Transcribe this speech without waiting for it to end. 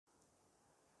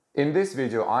In this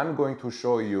video, I'm going to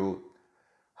show you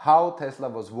how Tesla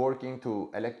was working to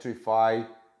electrify,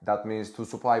 that means to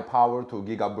supply power to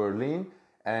Giga Berlin,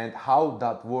 and how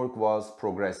that work was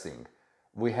progressing.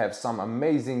 We have some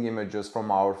amazing images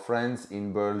from our friends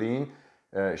in Berlin,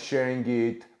 sharing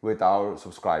it with our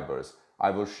subscribers. I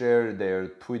will share their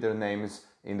Twitter names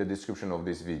in the description of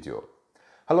this video.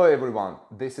 Hello everyone,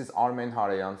 this is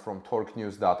Erkner from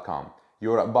torquenews.com.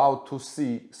 You're about to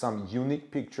see some unique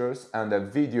pictures and a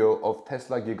video of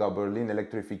Tesla Giga Berlin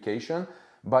electrification,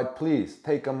 but please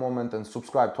take a moment and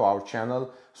subscribe to our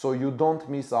channel so you don't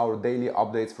miss our daily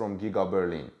updates from Giga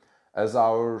Berlin. As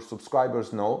our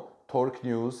subscribers know, Torque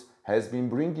News has been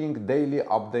bringing daily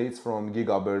updates from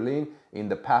Giga Berlin in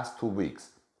the past 2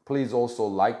 weeks. Please also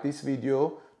like this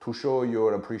video to show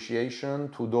your appreciation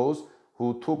to those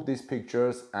who took these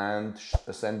pictures and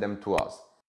send them to us.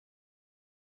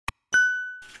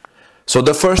 So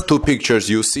the first 2 pictures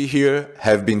you see here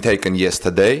have been taken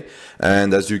yesterday,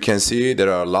 and as you can see,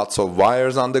 there are lots of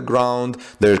wires on the ground.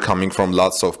 They're coming from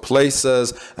lots of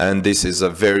places, and this is a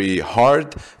very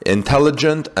hard,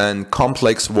 intelligent and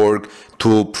complex work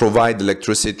to provide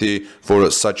electricity for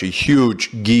such a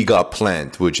huge giga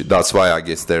plant, which that's why I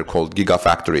guess they're called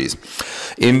gigafactories.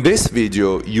 In this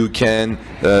video, you can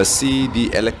see the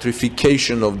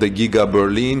electrification of the Giga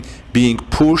Berlin being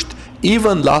pushed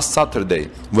even last Saturday,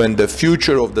 when the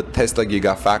future of the Tesla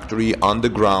Gigafactory on the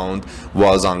ground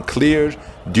was unclear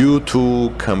due to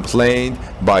complaint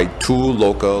by 2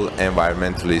 local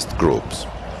environmentalist groups.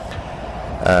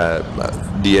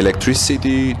 The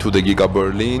electricity to the Giga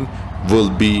Berlin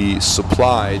will be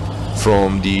supplied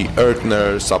from the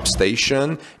Erkner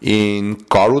substation in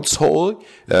Karutzhöhe,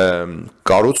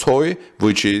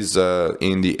 which is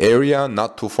in the area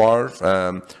not too far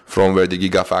from where the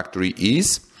Gigafactory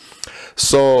is.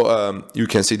 So you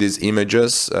can see these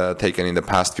images taken in the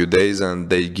past few days, and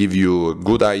they give you a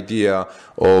good idea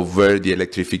of where the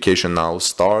electrification now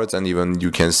starts, and even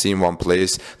you can see in one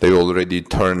place they already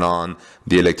turn on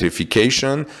the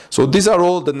electrification. So these are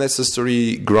all the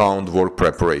necessary groundwork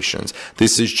preparations.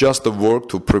 This is just the work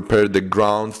to prepare the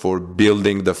ground for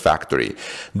building the factory.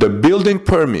 The building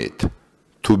permit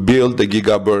to build the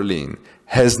Giga Berlin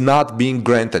has not been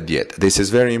granted yet. This is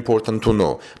very important to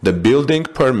know. The building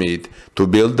permit to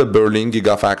build the Berlin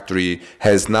Gigafactory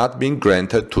has not been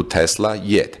granted to Tesla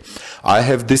yet. I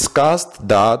have discussed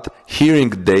that hearing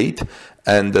date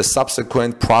and the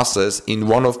subsequent process in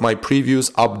one of my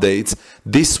previous updates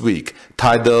this week,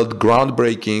 titled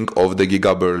Groundbreaking of the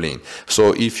Giga Berlin.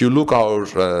 So if you look our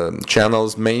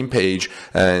channel's main page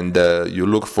and you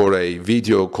look for a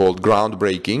video called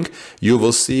Groundbreaking, you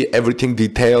will see everything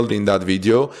detailed in that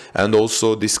video and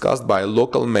also discussed by a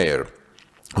local mayor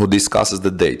who discusses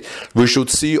the date. We should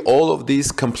see all of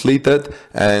these completed,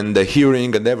 and the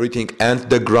hearing and everything, and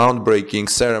the groundbreaking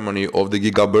ceremony of the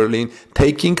Giga Berlin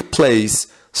taking place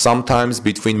sometimes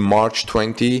between March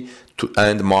 20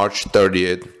 and March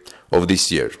 30th of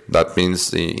this year. That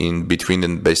means in between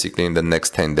and basically in the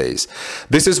next 10 days.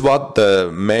 This is what the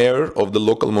mayor of the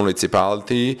local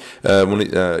municipality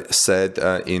said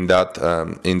in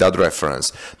that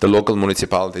reference. The local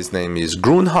municipality's name is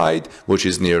Grunheide, which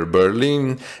is near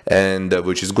Berlin, and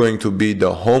which is going to be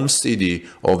the home city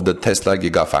of the Tesla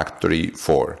Gigafactory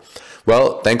 4.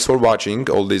 Well, thanks for watching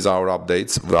all these our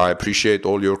updates. I appreciate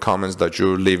all your comments that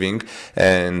you're leaving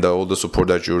and all the support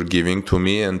that you're giving to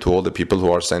me and to all the people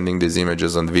who are sending these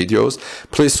images and videos.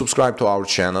 Please subscribe to our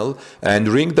channel and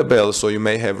ring the bell so you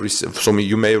may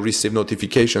receive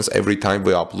notifications every time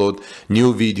we upload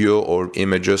new video or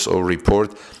images or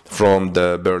report from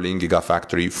the Berlin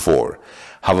Gigafactory 4.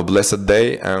 Have a blessed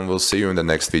day, and we'll see you in the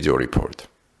next video report.